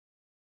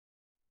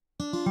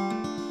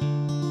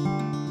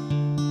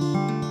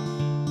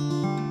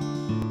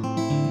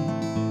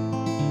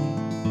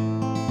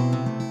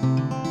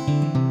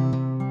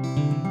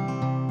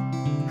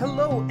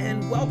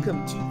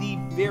Welcome to the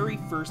very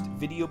first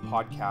video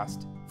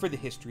podcast for the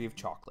history of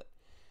chocolate.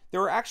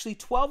 There are actually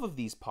 12 of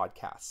these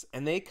podcasts,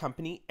 and they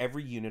accompany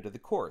every unit of the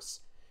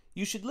course.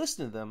 You should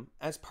listen to them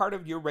as part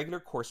of your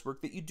regular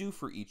coursework that you do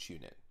for each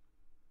unit.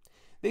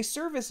 They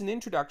serve as an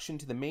introduction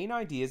to the main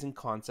ideas and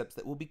concepts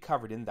that will be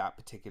covered in that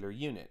particular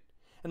unit.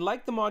 And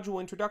like the module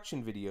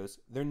introduction videos,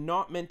 they're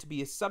not meant to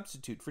be a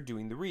substitute for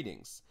doing the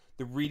readings.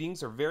 The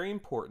readings are very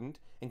important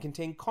and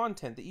contain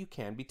content that you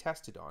can be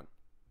tested on.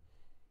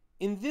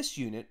 In this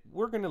unit,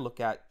 we're going to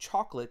look at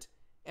chocolate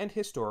and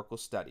historical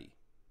study.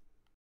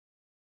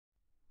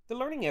 The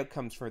learning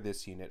outcomes for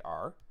this unit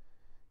are: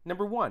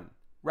 number 1,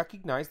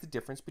 recognize the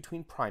difference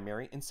between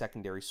primary and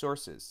secondary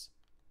sources.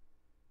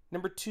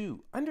 Number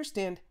 2,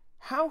 understand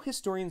how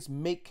historians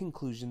make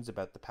conclusions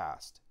about the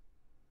past.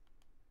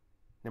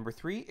 Number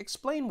 3,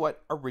 explain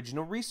what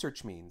original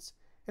research means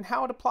and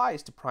how it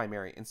applies to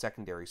primary and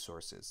secondary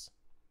sources.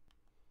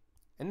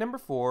 And number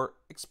 4,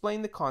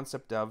 explain the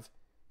concept of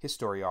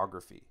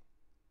historiography.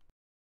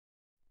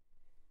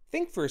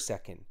 Think for a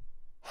second.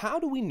 How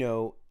do we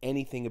know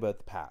anything about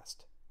the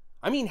past?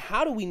 I mean,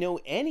 how do we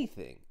know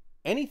anything?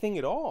 Anything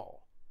at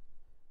all?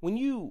 When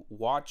you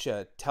watch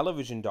a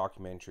television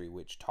documentary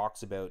which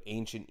talks about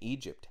ancient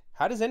Egypt,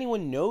 how does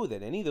anyone know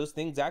that any of those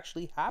things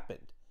actually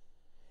happened?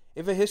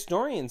 If a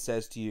historian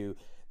says to you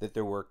that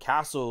there were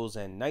castles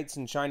and knights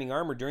in shining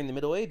armor during the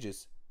Middle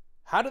Ages,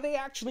 how do they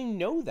actually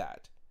know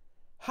that?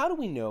 How do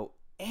we know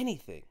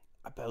anything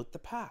about the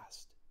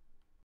past?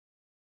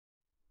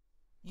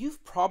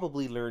 You've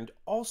probably learned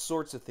all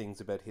sorts of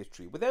things about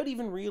history without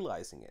even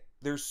realizing it.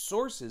 There's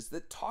sources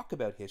that talk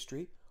about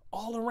history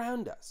all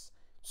around us,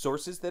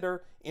 sources that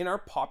are in our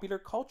popular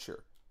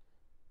culture.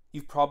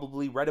 You've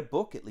probably read a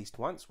book at least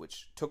once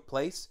which took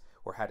place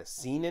or had a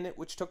scene in it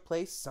which took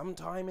place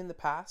sometime in the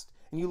past,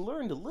 and you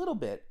learned a little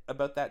bit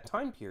about that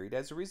time period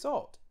as a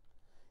result.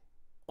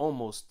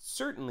 Almost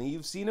certainly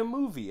you've seen a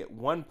movie at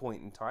one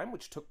point in time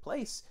which took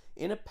place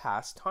in a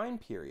past time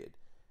period.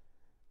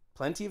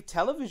 Plenty of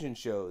television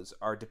shows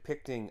are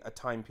depicting a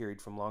time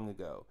period from long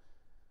ago.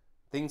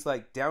 Things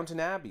like Downton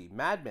Abbey,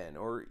 Mad Men,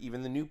 or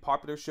even the new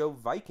popular show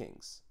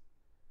Vikings.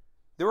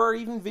 There are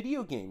even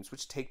video games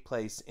which take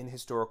place in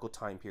historical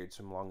time periods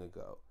from long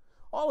ago.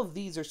 All of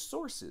these are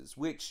sources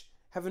which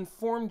have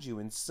informed you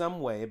in some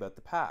way about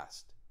the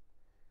past.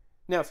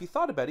 Now, if you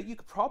thought about it, you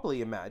could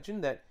probably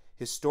imagine that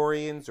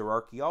historians or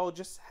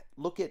archaeologists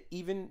look at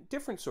even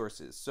different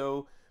sources.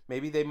 So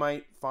maybe they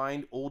might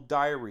find old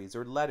diaries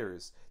or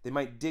letters. They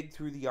might dig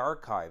through the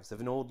archives of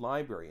an old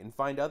library and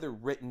find other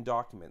written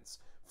documents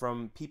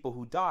from people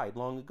who died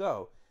long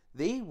ago.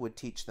 They would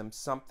teach them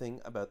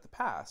something about the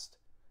past.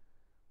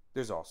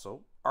 There's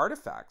also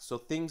artifacts, so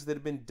things that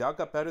have been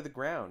dug up out of the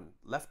ground,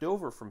 left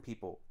over from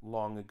people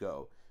long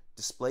ago,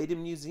 displayed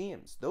in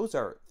museums. Those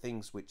are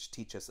things which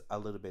teach us a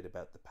little bit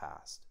about the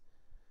past.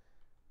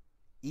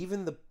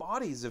 Even the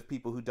bodies of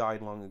people who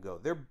died long ago,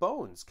 their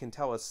bones can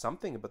tell us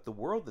something about the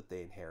world that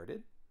they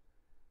inherited.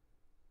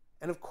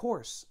 And of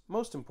course,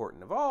 most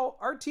important of all,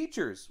 our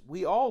teachers.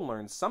 We all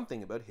learn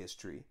something about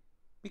history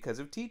because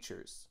of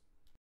teachers.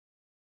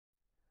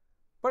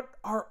 But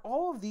are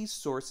all of these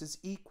sources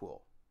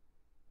equal?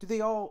 Do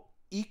they all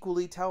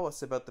equally tell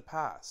us about the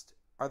past?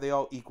 Are they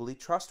all equally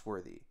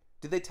trustworthy?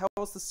 Do they tell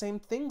us the same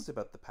things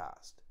about the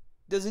past?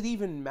 Does it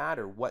even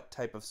matter what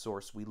type of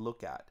source we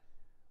look at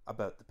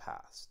about the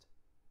past?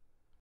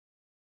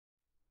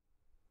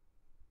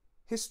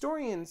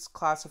 Historians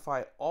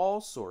classify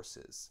all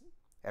sources,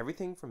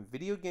 everything from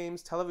video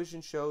games, television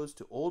shows,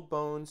 to old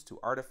bones, to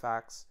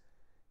artifacts,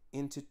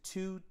 into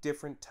 2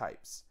 different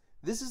types.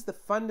 This is the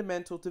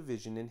fundamental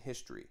division in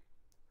history.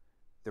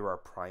 There are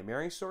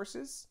primary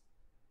sources,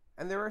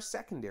 and there are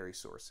secondary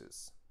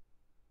sources.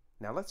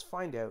 Now let's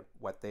find out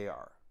what they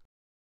are.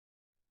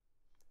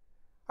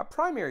 A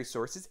primary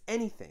source is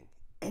anything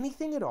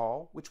at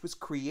all which was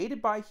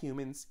created by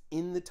humans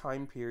in the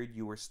time period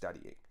you were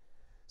studying.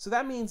 So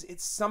that means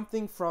it's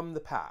something from the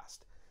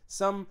past,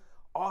 some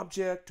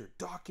object or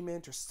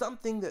document or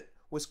something that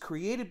was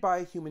created by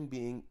a human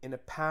being in a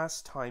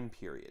past time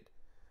period.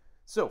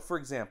 So, for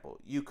example,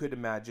 you could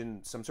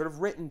imagine some sort of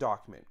written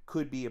document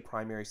could be a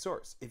primary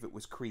source. If it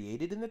was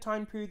created in the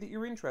time period that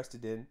you're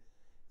interested in,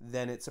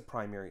 then it's a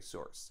primary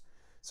source.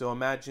 So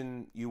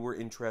imagine you were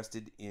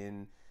interested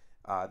in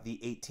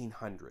the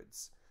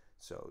 1800s.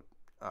 So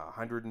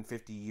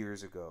 150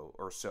 years ago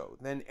or so,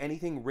 then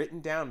anything written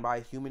down by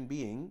a human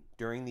being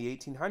during the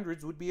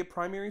 1800s would be a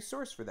primary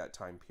source for that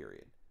time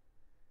period.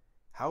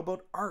 How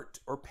about art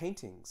or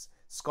paintings,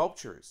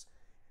 sculptures?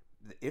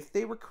 If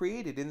they were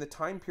created in the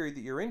time period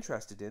that you're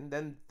interested in,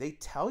 then they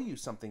tell you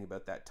something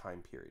about that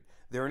time period.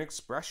 They're an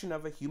expression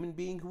of a human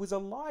being who was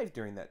alive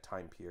during that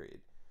time period.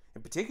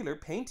 In particular,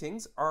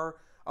 paintings are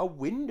a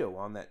window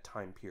on that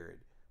time period.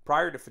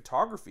 Prior to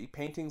photography,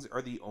 paintings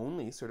are the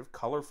only sort of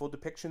colorful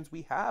depictions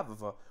we have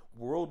of a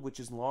world which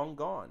is long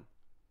gone.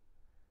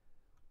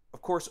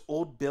 Of course,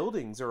 old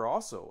buildings are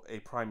also a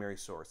primary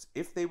source.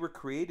 If they were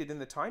created in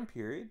the time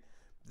period,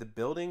 the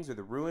buildings or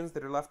the ruins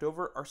that are left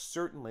over are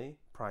certainly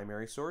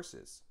primary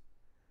sources.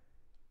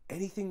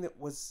 anything that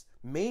was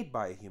made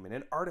by a human,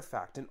 an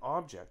artifact, an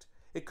object.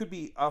 It could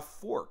be a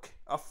fork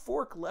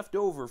left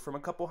over from a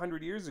couple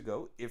hundred years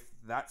ago. If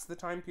that's the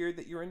time period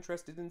that you're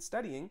interested in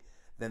studying,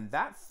 then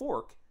that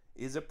fork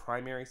is a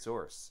primary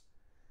source.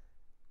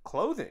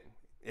 Clothing,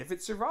 if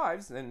it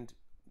survives, and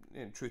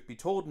truth be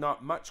told,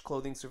 not much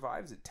clothing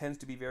survives. It tends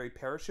to be very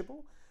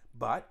perishable.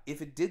 But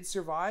if it did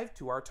survive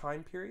to our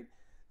time period,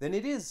 then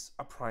it is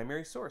a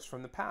primary source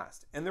from the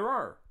past. And there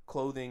are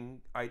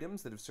clothing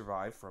items that have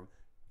survived from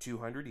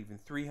 200, even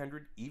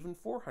 300, even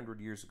 400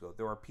 years ago.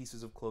 There are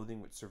pieces of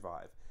clothing which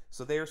survive.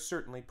 So they are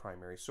certainly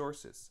primary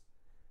sources.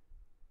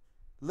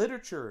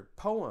 Literature,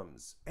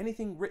 poems,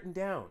 anything written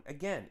down,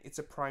 again, it's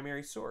a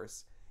primary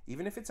source.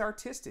 Even if it's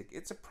artistic,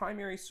 it's a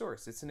primary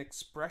source. It's an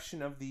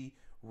expression of the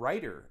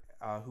writer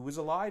who was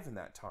alive in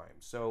that time.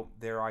 So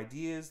their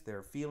ideas,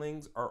 their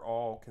feelings are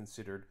all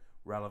considered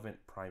relevant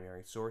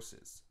primary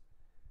sources.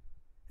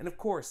 And of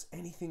course,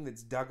 anything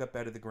that's dug up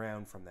out of the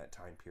ground from that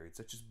time period,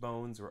 such as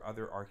bones or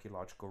other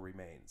archaeological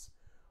remains.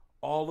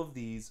 All of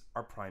these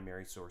are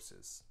primary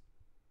sources.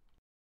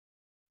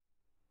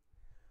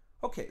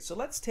 Okay, so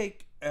let's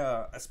take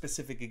a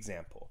specific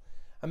example.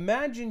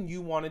 Imagine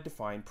you wanted to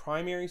find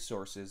primary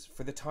sources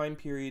for the time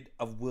period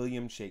of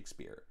William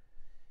Shakespeare.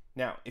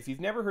 Now, if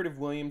you've never heard of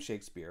William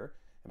Shakespeare,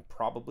 and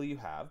probably you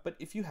have, but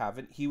if you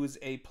haven't, he was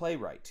a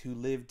playwright who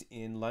lived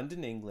in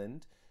London,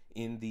 England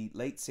in the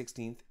late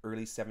 16th,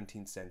 early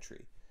 17th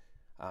century.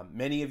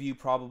 Many of you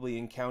probably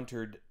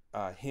encountered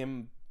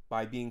him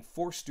by being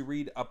forced to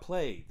read a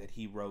play that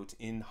he wrote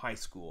in high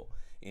school,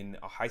 in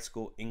a high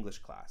school English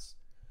class.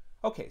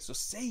 Okay, so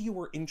say you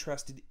were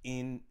interested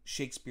in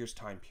Shakespeare's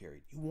time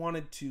period. You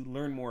wanted to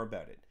learn more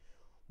about it.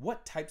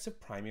 What types of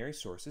primary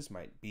sources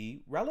might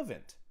be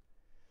relevant?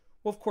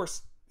 Well, of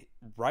course,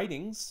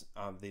 writings,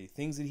 the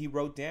things that he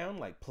wrote down,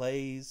 like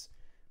plays,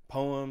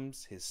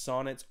 poems, his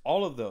sonnets,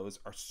 all of those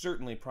are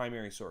certainly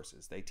primary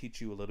sources. They teach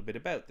you a little bit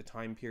about the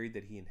time period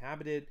that he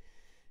inhabited.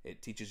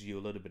 It teaches you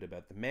a little bit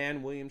about the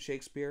man, William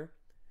Shakespeare.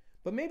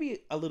 But maybe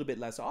a little bit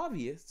less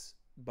obvious,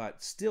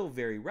 but still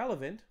very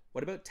relevant,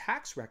 what about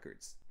tax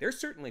records? They're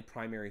certainly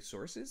primary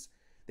sources.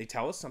 They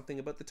tell us something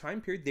about the time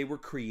period. They were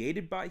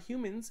created by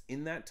humans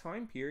in that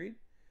time period.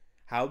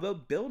 How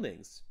about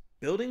buildings?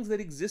 Buildings that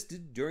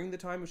existed during the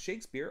time of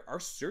Shakespeare are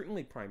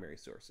certainly primary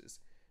sources.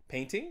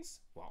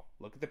 Paintings? Well,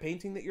 look at the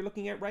painting that you're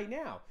looking at right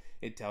now.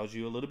 It tells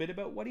you a little bit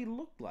about what he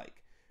looked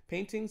like.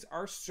 Paintings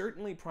are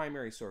certainly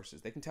primary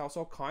sources. They can tell us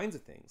all kinds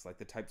of things, like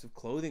the types of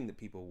clothing that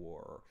people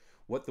wore, or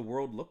what the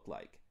world looked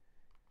like.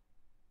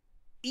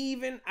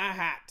 Even a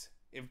hat.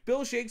 If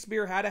Bill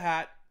Shakespeare had a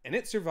hat and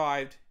it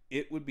survived,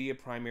 it would be a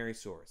primary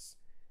source.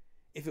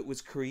 If it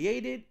was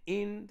created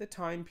in the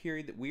time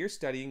period that we are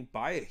studying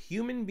by a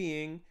human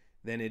being,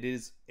 then it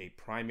is a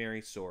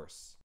primary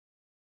source.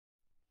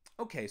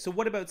 Okay, so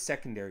what about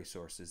secondary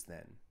sources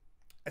then?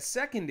 A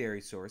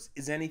secondary source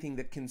is anything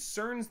that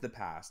concerns the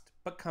past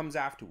but comes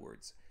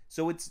afterwards.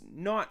 So it's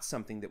not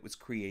something that was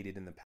created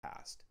in the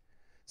past.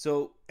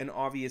 So an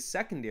obvious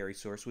secondary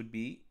source would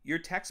be your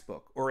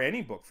textbook, or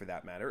any book for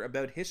that matter,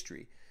 about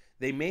history.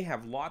 They may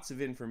have lots of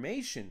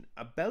information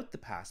about the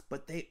past,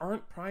 but they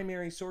aren't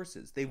primary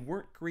sources. They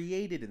weren't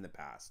created in the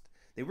past.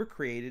 They were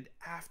created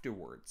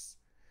afterwards.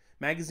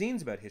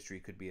 Magazines about history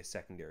could be a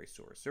secondary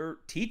source, or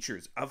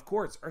teachers, of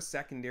course, are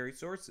secondary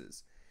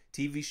sources.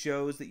 TV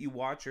shows that you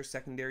watch are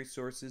secondary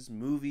sources,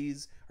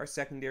 movies are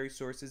secondary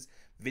sources,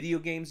 video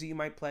games that you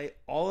might play,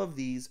 all of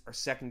these are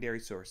secondary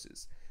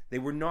sources. They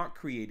were not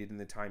created in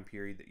the time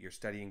period that you're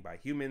studying by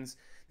humans.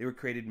 They were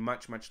created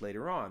much, much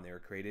later on. They were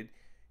created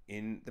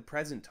in the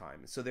present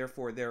time. So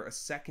therefore, they're a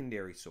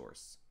secondary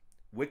source.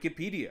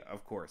 Wikipedia,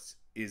 of course,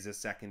 is a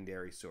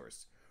secondary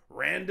source.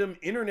 Random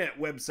internet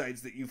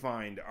websites that you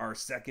find are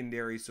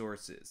secondary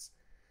sources.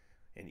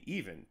 And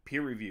even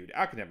peer-reviewed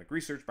academic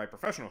research by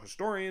professional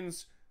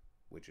historians,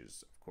 which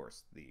is, of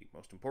course, the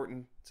most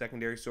important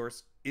secondary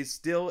source, is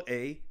still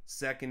a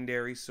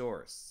secondary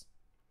source.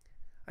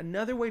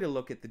 Another way to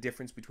look at the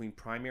difference between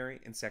primary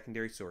and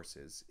secondary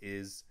sources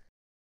is...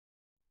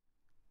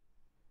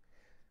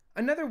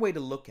 Another way to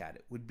look at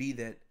it would be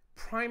that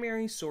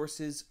primary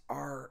sources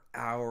are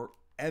our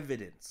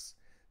evidence.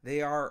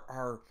 They are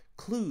our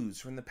clues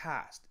from the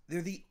past.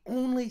 They're the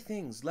only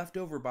things left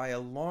over by a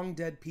long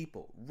dead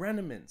people,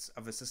 remnants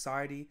of a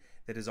society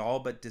that has all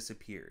but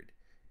disappeared.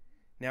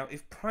 Now,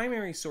 if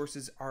primary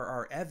sources are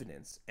our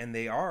evidence, and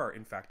they are,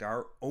 in fact,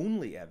 our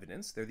only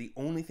evidence, they're the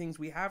only things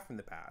we have from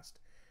the past,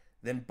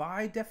 then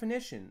by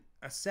definition,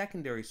 a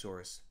secondary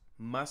source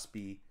must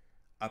be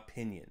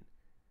opinion.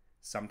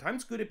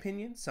 Sometimes good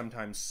opinion,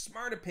 sometimes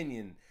smart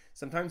opinion,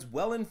 sometimes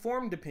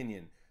well-informed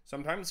opinion,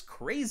 sometimes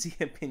crazy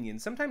opinion,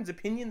 sometimes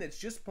opinion that's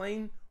just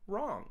plain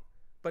wrong,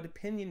 but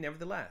opinion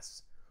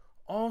nevertheless.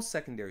 All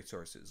secondary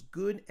sources,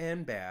 good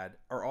and bad,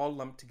 are all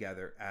lumped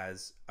together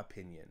as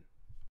opinion.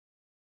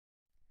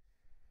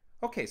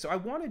 Okay, so I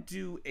want to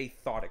do a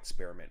thought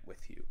experiment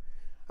with you.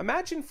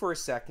 Imagine for a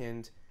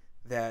second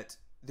that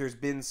there's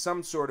been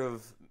some sort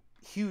of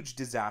huge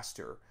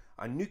disaster,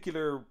 a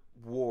nuclear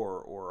war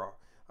or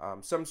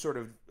some sort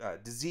of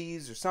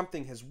disease or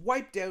something has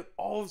wiped out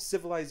all of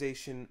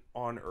civilization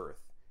on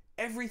Earth.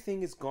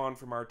 Everything is gone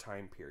from our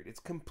time period. It's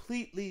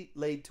completely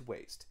laid to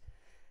waste.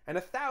 And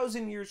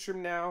 1,000 years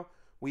from now,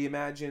 we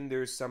imagine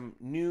there's some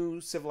new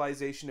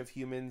civilization of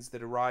humans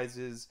that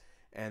arises,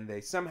 and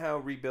they somehow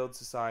rebuild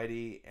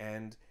society,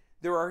 and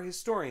there are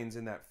historians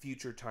in that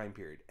future time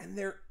period, and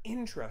they're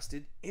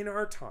interested in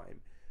our time.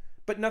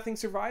 But nothing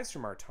survives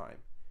from our time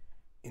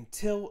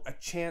until a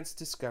chance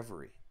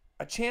discovery.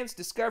 A chance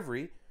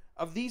discovery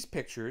of these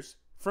pictures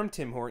from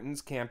Tim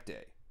Hortons Camp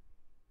Day.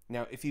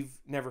 Now, if you've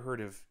never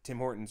heard of Tim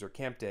Hortons or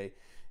Camp Day,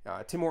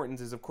 Tim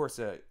Hortons is, of course,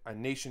 a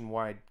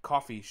nationwide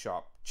coffee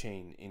shop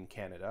chain in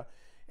Canada.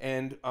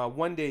 And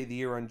one day of the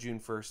year on June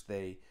 1st,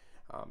 they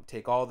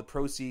take all the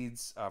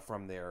proceeds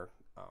from their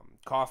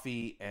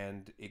coffee,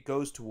 and it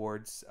goes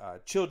towards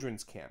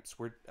children's camps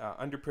where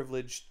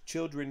underprivileged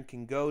children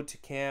can go to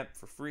camp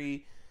for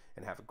free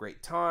and have a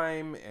great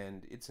time,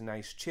 and it's a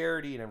nice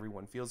charity and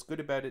everyone feels good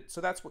about it.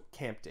 So that's what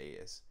Camp Day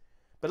is.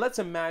 But let's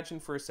imagine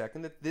for a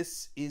second that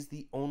this is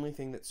the only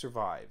thing that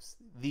survives,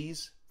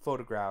 these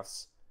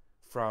photographs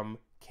from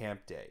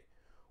Camp Day.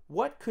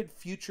 What could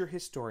future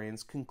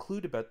historians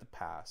conclude about the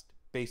past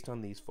based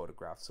on these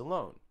photographs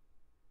alone?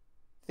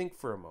 Think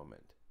for a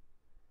moment.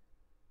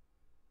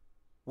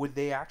 Would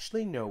they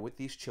actually know what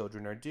these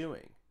children are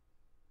doing?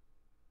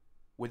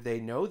 Would they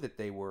know that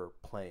they were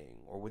playing,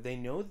 or would they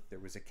know that there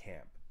was a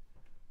camp?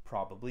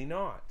 Probably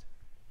not.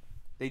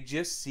 They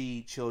just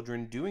see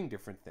children doing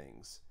different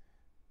things.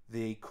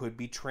 They could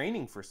be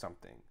training for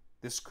something.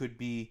 This could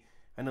be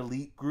an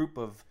elite group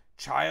of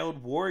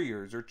child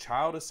warriors or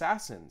child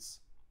assassins.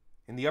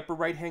 In the upper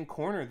right-hand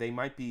corner, they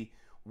might be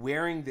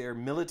wearing their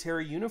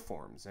military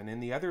uniforms, and in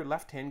the other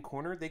left-hand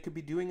corner, they could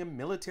be doing a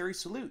military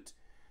salute.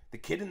 The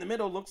kid in the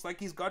middle looks like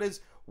he's got his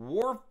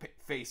war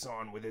face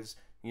on with his,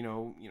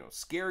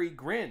 scary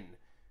grin.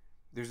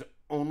 There's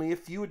only a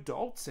few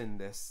adults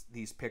in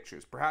these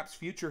pictures. Perhaps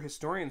future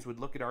historians would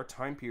look at our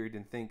time period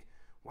and think,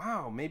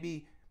 wow,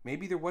 maybe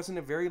there wasn't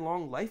a very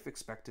long life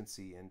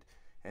expectancy,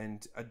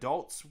 and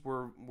adults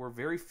were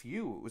very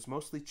few. It was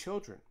mostly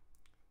children.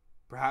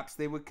 Perhaps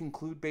they would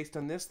conclude based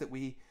on this that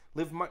we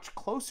live much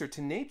closer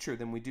to nature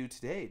than we do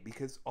today,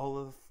 because all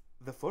of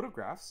the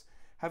photographs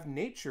have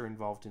nature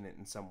involved in it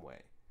in some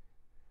way.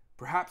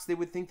 Perhaps they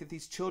would think that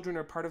these children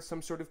are part of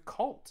some sort of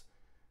cult,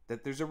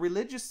 that there's a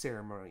religious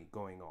ceremony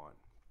going on.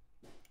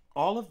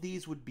 All of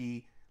these would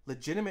be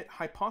legitimate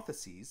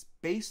hypotheses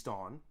based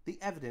on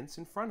the evidence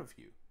in front of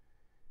you.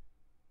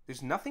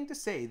 There's nothing to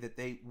say that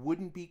they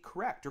wouldn't be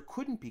correct or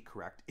couldn't be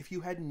correct if you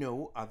had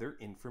no other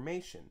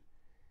information.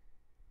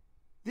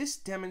 This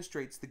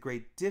demonstrates the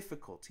great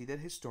difficulty that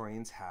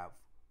historians have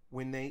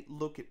when they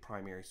look at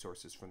primary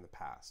sources from the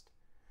past.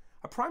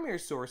 A primary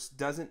source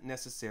doesn't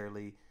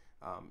necessarily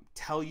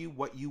tell you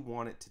what you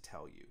want it to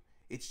tell you.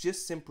 It's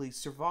just simply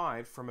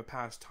survived from a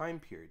past time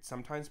period,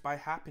 sometimes by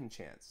happen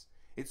chance.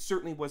 It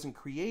certainly wasn't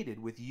created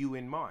with you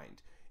in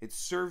mind. It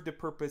served a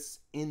purpose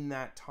in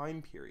that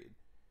time period.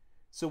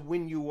 So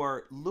when you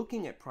are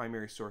looking at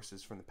primary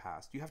sources from the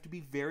past, you have to be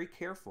very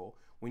careful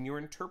when you're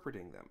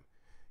interpreting them.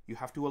 You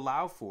have to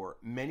allow for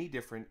many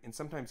different and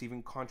sometimes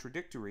even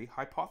contradictory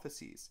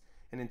hypotheses.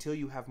 And until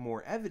you have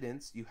more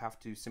evidence, you have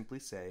to simply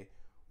say,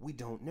 we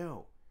don't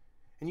know.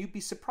 And you'd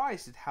be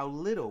surprised at how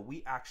little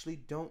we actually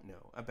don't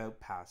know about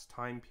past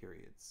time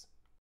periods.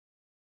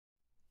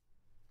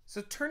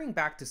 So turning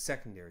back to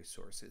secondary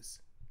sources,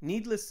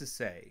 needless to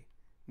say,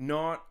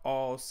 not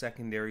all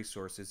secondary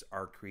sources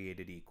are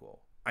created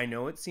equal. I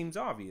know it seems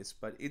obvious,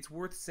 but it's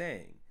worth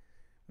saying.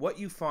 What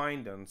you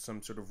find on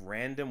some sort of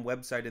random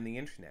website on the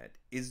internet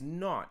is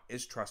not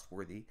as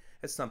trustworthy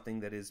as something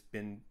that has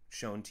been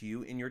shown to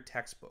you in your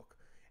textbook.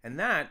 And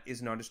that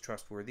is not as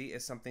trustworthy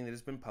as something that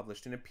has been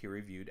published in a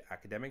peer-reviewed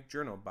academic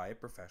journal by a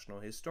professional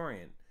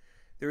historian.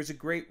 There is a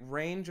great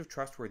range of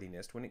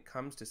trustworthiness when it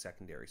comes to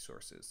secondary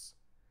sources.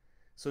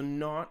 So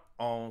not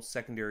all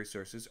secondary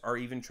sources are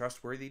even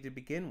trustworthy to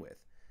begin with.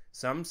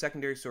 Some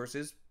secondary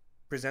sources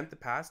present the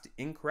past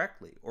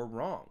incorrectly or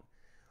wrong.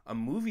 A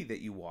movie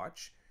that you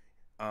watch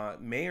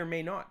may or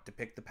may not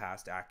depict the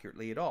past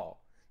accurately at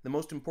all. The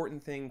most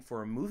important thing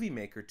for a movie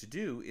maker to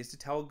do is to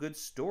tell a good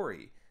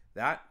story.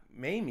 That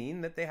may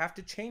mean that they have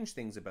to change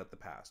things about the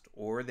past,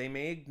 or they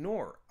may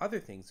ignore other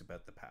things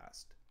about the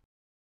past.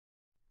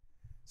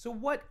 So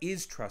what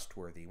is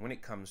trustworthy when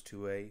it comes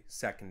to a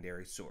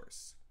secondary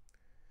source?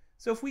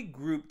 So if we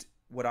grouped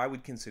what I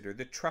would consider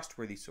the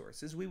trustworthy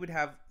sources, we would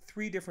have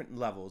three different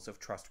levels of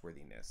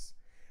trustworthiness.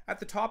 At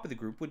the top of the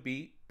group would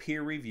be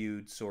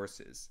peer-reviewed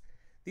sources.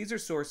 These are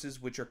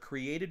sources which are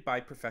created by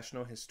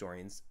professional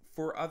historians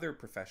for other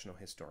professional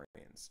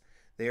historians.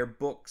 They are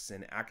books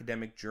and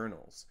academic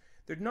journals.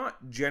 They're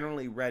not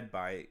generally read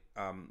by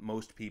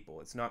most people.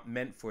 It's not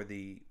meant for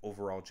the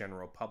overall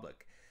general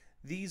public.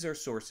 These are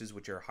sources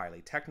which are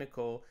highly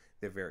technical,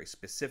 they're very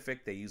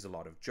specific, they use a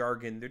lot of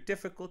jargon, they're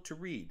difficult to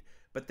read,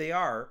 but they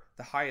are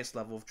the highest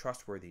level of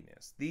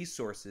trustworthiness. These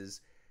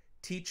sources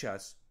teach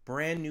us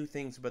brand new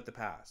things about the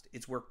past.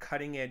 It's where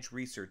cutting-edge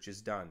research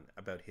is done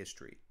about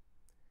history.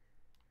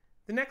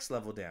 The next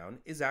level down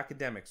is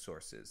academic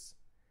sources.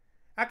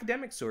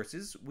 Academic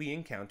sources we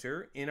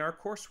encounter in our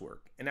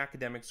coursework. An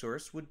academic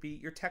source would be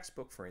your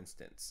textbook, for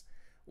instance,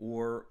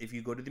 or if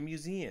you go to the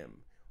museum,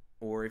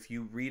 or if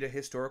you read a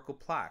historical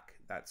plaque,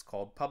 that's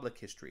called public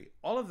history.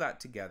 All of that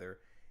together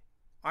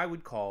I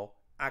would call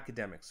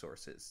academic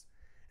sources.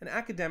 And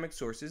academic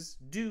sources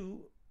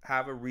do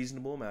have a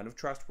reasonable amount of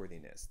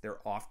trustworthiness.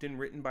 They're often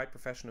written by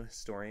professional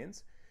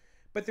historians,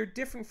 but they're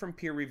different from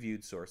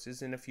peer-reviewed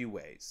sources in a few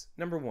ways.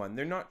 Number one,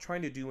 they're not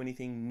trying to do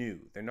anything new.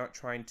 They're not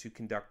trying to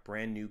conduct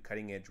brand new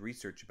cutting-edge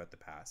research about the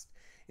past.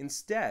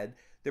 Instead,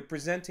 they're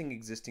presenting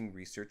existing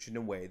research in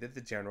a way that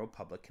the general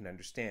public can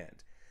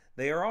understand.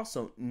 They are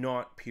also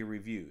not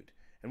peer-reviewed,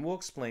 and we'll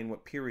explain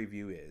what peer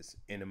review is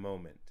in a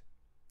moment.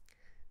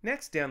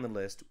 Next down the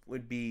list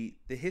would be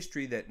the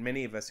history that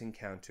many of us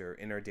encounter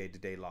in our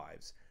day-to-day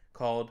lives,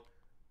 called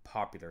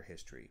popular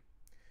history.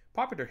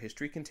 Popular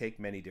history can take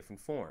many different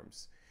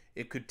forms.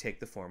 It could take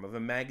the form of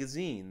a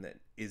magazine that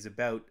is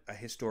about a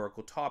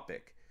historical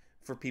topic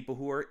for people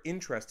who are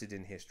interested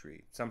in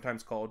history,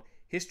 sometimes called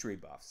history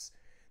buffs.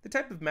 The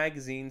type of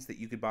magazines that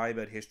you could buy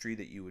about history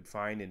that you would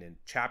find in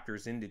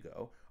Chapters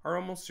Indigo are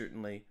almost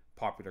certainly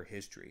popular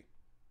history.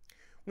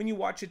 When you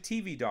watch a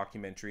TV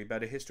documentary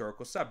about a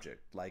historical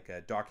subject, like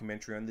a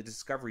documentary on the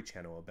Discovery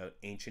Channel about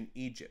ancient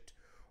Egypt,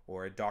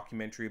 or a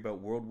documentary about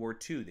World War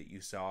II that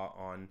you saw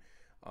on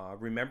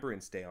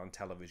Remembrance Day on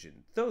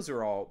television, those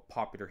are all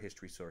popular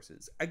history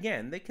sources.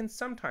 Again, they can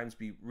sometimes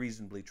be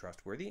reasonably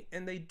trustworthy,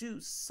 and they do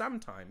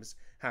sometimes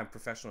have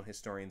professional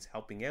historians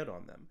helping out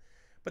on them.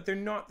 But they're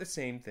not the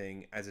same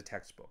thing as a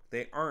textbook.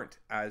 They aren't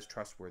as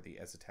trustworthy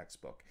as a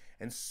textbook,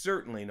 and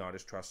certainly not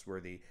as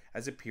trustworthy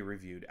as a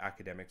peer-reviewed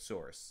academic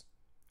source.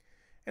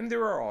 And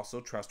there are also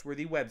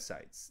trustworthy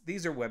websites.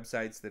 These are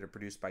websites that are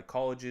produced by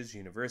colleges,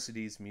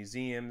 universities,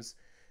 museums.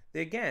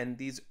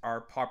 These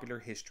are popular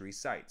history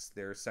sites.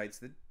 They're sites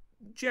that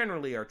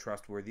generally are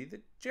trustworthy,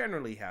 that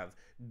generally have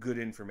good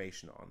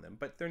information on them,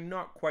 but they're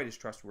not quite as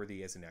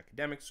trustworthy as an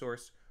academic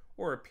source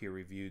or a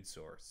peer-reviewed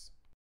source.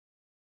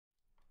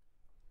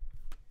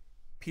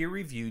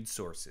 Peer-reviewed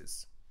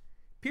sources.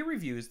 Peer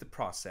review is the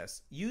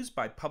process used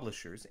by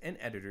publishers and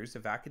editors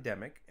of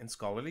academic and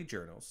scholarly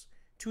journals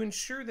to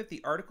ensure that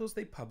the articles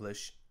they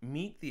publish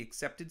meet the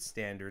accepted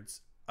standards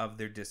of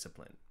their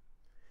discipline.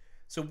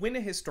 So when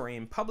a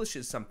historian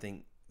publishes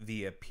something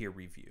via peer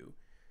review,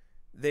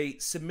 they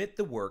submit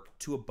the work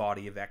to a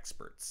body of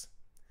experts.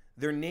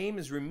 Their name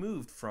is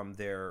removed from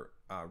their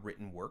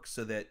written work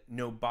so that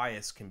no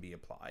bias can be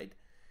applied,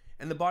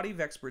 and the body of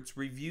experts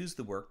reviews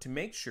the work to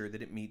make sure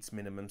that it meets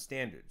minimum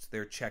standards.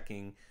 They're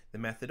checking the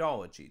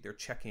methodology. They're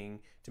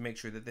checking to make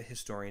sure that the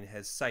historian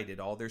has cited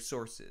all their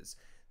sources.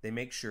 They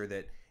make sure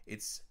that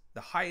it's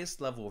the highest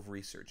level of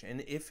research,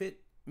 and if it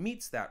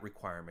meets that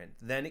requirement,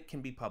 then it can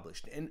be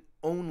published, and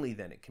only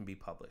then it can be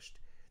published.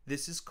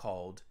 This is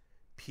called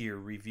peer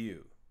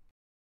review.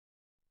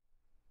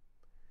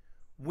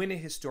 When a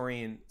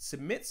historian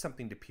submits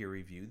something to peer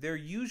review, they're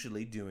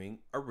usually doing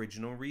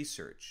original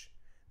research.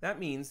 That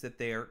means that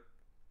they are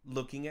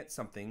looking at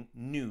something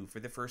new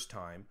for the first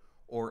time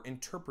or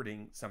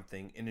interpreting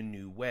something in a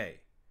new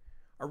way.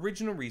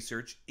 Original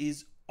research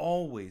is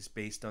always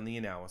based on the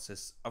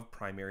analysis of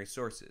primary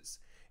sources.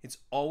 It's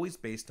always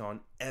based on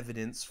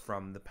evidence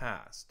from the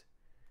past.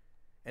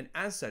 And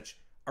as such,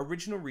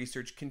 original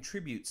research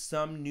contributes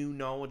some new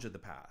knowledge of the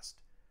past.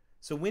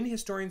 So when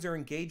historians are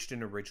engaged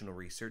in original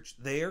research,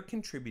 they are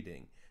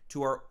contributing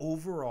to our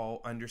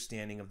overall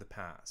understanding of the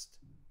past.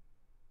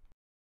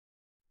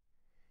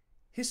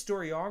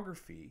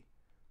 Historiography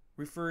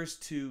refers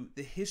to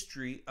the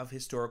history of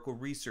historical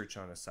research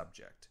on a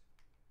subject.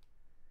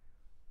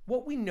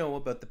 What we know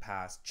about the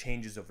past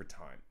changes over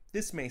time.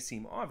 This may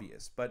seem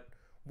obvious, but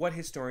what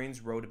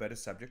historians wrote about a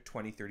subject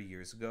 20, 30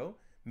 years ago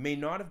may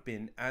not have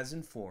been as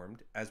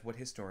informed as what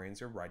historians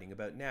are writing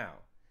about now.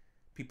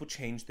 People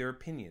change their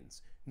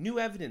opinions. New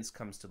evidence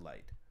comes to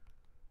light.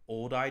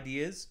 Old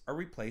ideas are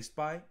replaced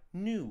by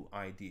new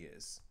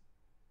ideas.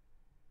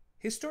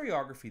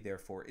 Historiography,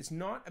 therefore, is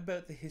not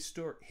about the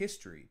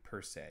history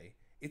per se.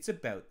 It's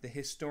about the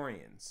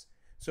historians.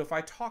 So if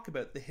I talk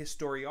about the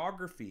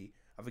historiography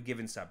of a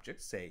given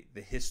subject, say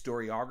the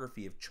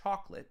historiography of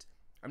chocolate,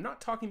 I'm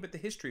not talking about the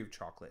history of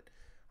chocolate.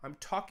 I'm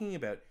talking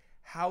about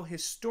how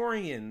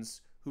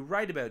historians who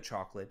write about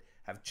chocolate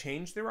have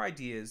changed their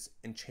ideas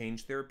and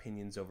changed their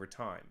opinions over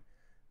time.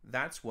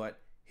 That's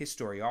what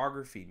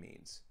historiography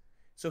means.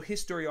 So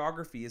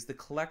historiography is the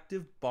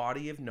collective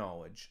body of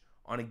knowledge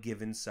on a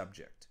given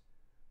subject.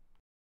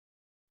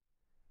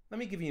 Let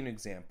me give you an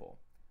example.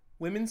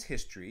 Women's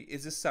history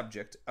is a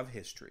subject of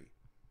history.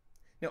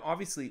 Now,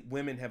 obviously,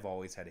 women have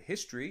always had a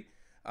history,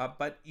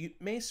 but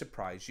it may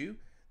surprise you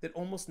that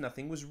almost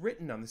nothing was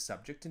written on the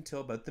subject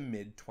until about the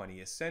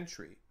mid-20th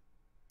century.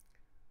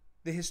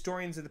 The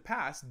historians of the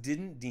past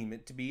didn't deem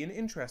it to be an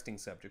interesting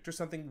subject or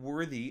something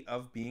worthy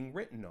of being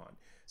written on.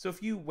 So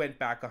if you went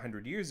back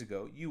 100 years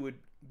ago, you would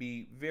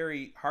be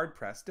very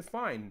hard-pressed to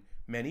find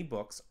many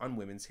books on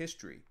women's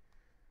history.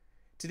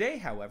 Today,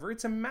 however,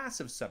 it's a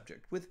massive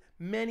subject with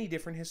many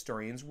different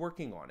historians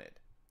working on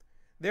it.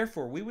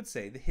 Therefore, we would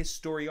say the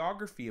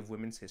historiography of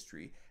women's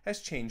history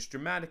has changed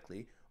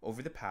dramatically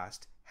over the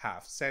past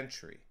half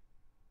century.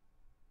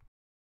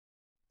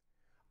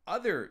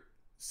 Other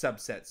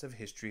subsets of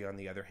history, on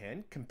the other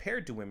hand,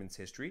 compared to women's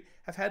history,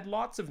 have had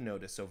lots of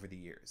notice over the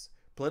years.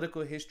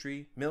 Political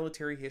history,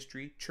 military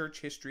history,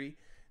 church history.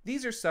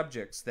 These are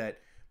subjects that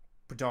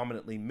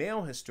predominantly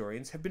male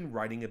historians have been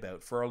writing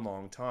about for a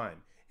long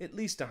time, at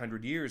least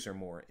 100 years or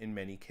more in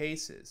many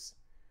cases.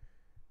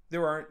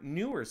 There are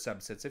newer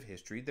subsets of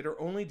history that are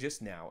only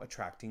just now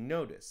attracting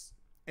notice,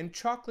 and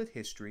chocolate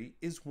history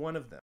is one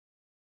of them.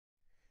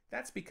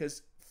 That's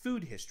because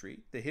food history,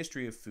 the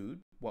history of food,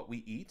 what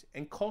we eat,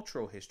 and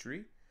cultural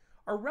history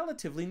are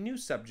relatively new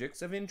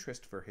subjects of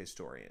interest for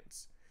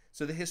historians,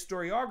 so the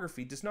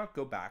historiography does not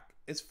go back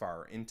as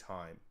far in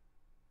time.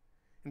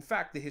 In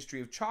fact, the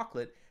history of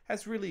chocolate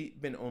has really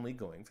been only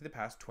going for the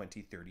past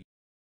 20-30 years.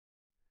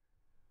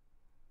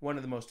 One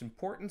of the most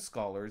important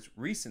scholars,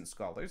 recent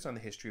scholars, on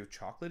the history of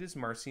chocolate is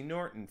Marcy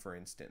Norton, for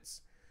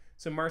instance.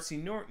 So Marcy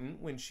Norton,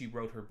 when she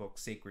wrote her book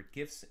Sacred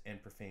Gifts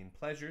and Profane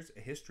Pleasures, A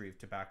History of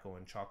Tobacco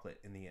and Chocolate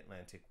in the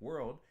Atlantic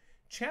World,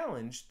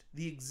 challenged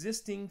the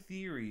existing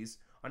theories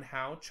on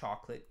how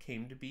chocolate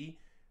came to be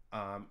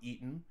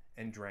eaten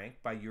and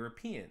drank by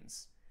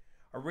Europeans.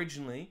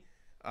 Originally,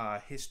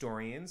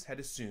 historians had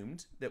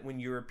assumed that when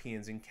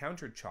Europeans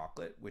encountered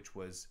chocolate, which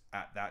was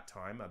at that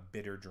time a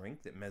bitter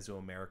drink that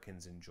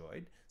Mesoamericans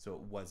enjoyed, so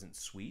it wasn't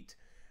sweet,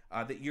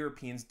 that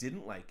Europeans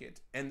didn't like it,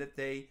 and that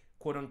they,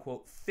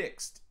 quote-unquote,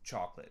 fixed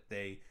chocolate.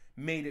 They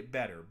made it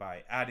better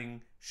by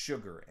adding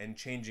sugar and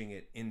changing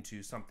it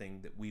into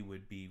something that we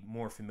would be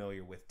more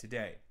familiar with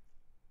today.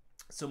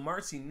 So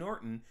Marcy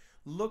Norton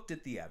looked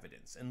at the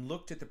evidence and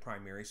looked at the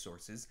primary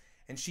sources,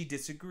 and she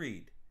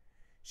disagreed.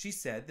 She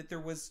said that there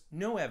was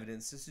no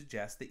evidence to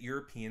suggest that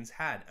Europeans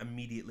had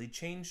immediately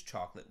changed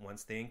chocolate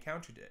once they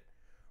encountered it.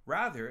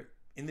 Rather,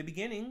 in the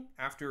beginning,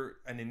 after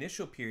an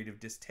initial period of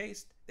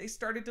distaste, they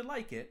started to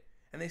like it,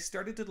 and they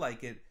started to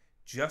like it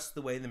just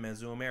the way the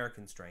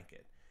Mesoamericans drank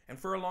it. And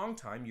for a long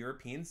time,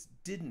 Europeans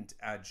didn't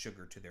add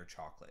sugar to their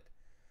chocolate.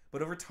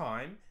 But over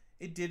time,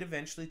 it did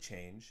eventually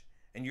change,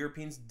 and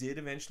Europeans did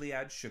eventually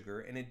add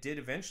sugar, and it did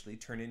eventually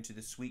turn into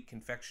the sweet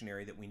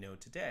confectionery that we know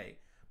today.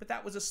 But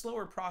that was a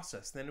slower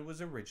process than it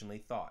was originally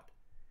thought.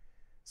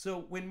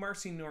 So when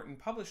Marcy Norton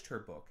published her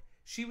book,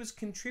 she was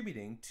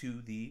contributing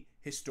to the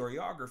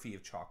historiography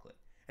of chocolate.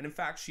 And in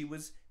fact, she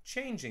was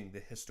changing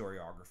the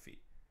historiography.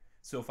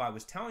 So if I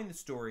was telling the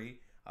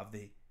story of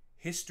the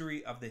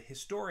history of the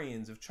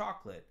historians of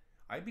chocolate,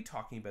 I'd be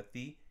talking about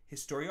the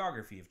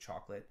historiography of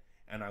chocolate,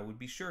 and I would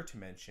be sure to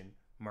mention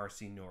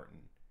Marcy Norton.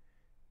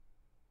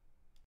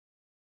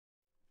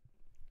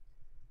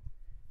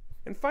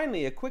 And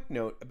finally, a quick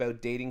note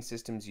about dating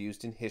systems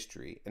used in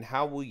history and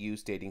how we'll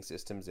use dating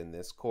systems in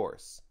this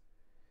course.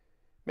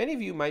 Many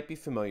of you might be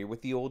familiar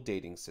with the old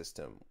dating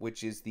system,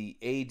 which is the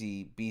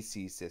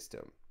AD-BC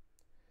system.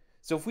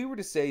 So if we were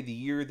to say the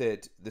year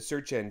that the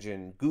search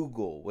engine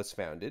Google was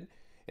founded,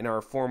 in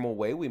our formal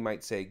way we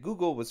might say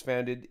Google was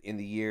founded in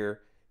the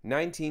year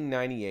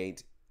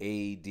 1998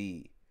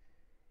 AD.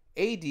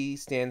 AD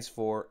stands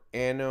for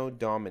Anno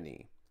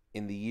Domini,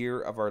 in the year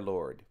of our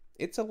Lord.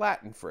 It's a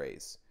Latin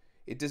phrase.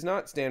 It does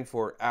not stand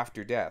for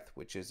after death,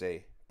 which is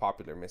a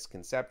popular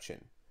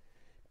misconception.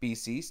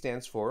 BC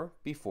stands for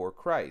before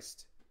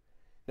Christ.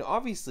 Now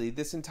obviously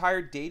this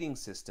entire dating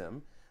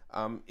system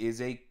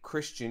is a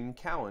Christian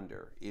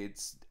calendar.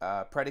 It's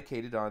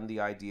predicated on the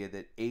idea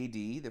that AD,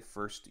 the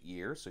first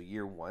year, so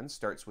year 1,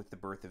 starts with the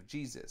birth of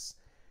Jesus.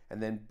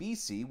 And then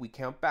BC, we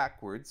count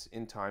backwards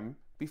in time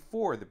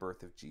before the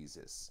birth of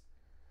Jesus.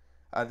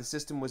 The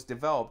system was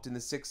developed in the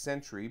 6th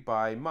century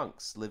by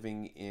monks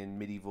living in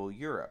medieval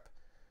Europe.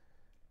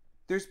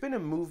 There's been a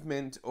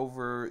movement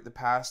over the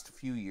past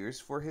few years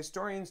for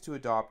historians to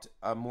adopt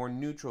a more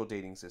neutral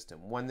dating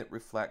system, one that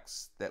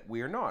reflects that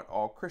we are not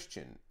all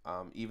Christian,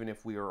 even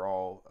if we are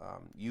all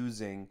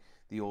using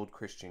the old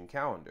Christian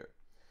calendar.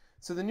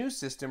 So the new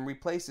system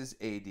replaces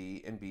AD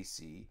and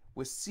BC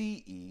with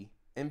CE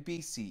and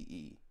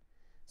BCE.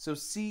 So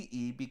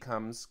CE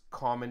becomes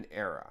Common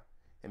Era,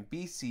 and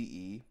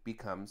BCE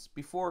becomes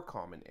Before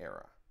Common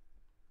Era.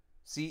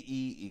 CE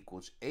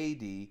equals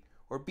AD,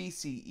 or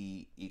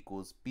BCE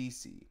equals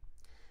BC.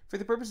 For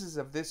the purposes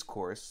of this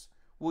course,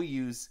 we'll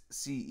use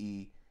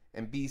CE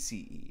and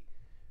BCE.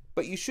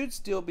 But you should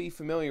still be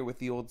familiar with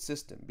the old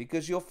system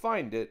because you'll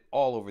find it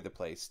all over the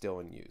place still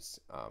in use.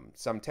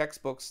 Some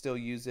textbooks still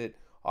use it,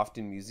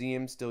 often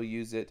museums still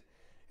use it,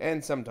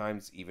 and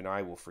sometimes even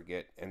I will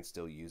forget and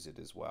still use it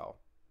as well.